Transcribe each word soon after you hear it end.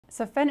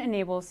Zafèn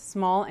enables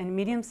small and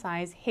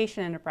medium-sized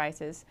Haitian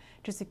enterprises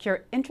to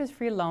secure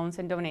interest-free loans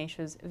and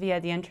donations via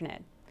the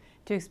internet,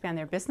 to expand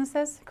their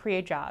businesses,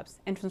 create jobs,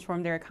 and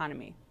transform their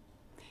economy.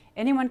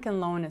 Anyone can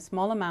loan a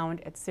small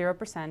amount at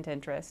 0%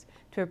 interest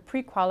to a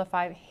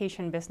pre-qualified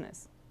Haitian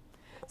business.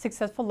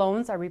 Successful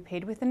loans are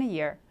repaid within a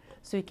year,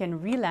 so you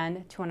can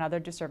re-lend to another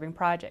deserving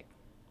project.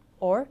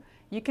 Or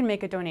you can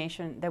make a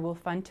donation that will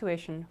fund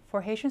tuition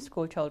for Haitian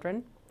school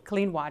children,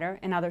 clean water,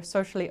 and other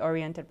socially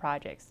oriented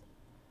projects.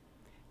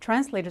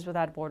 Translators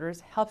Without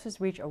Borders helps us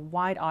reach a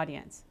wide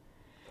audience.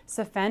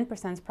 Zafèn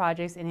presents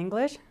projects in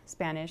English,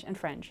 Spanish, and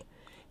French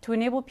to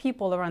enable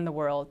people around the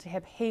world to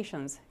help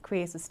Haitians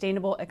create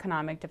sustainable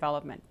economic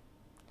development.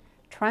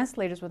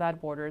 Translators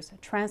Without Borders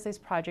translates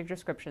project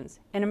descriptions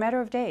in a matter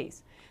of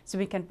days so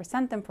we can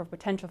present them for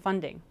potential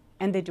funding,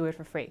 and they do it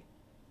for free.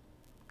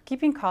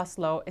 Keeping costs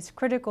low is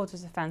critical to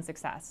Zafèn's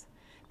success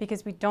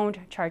because we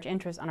don't charge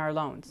interest on our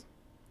loans.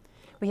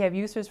 We have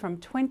users from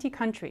 20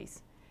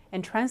 countries,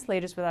 and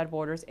Translators Without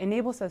Borders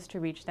enables us to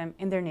reach them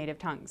in their native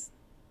tongues.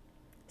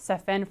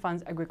 Zafèn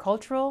funds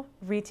agricultural,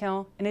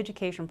 retail, and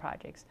education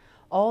projects,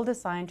 all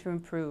designed to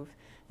improve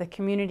the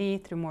community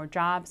through more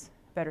jobs,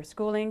 better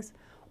schoolings,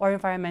 or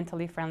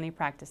environmentally friendly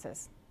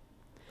practices.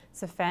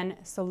 Zafèn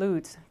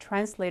salutes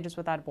Translators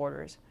Without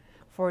Borders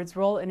for its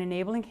role in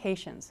enabling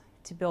Haitians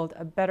to build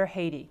a better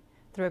Haiti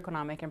through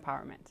economic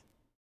empowerment.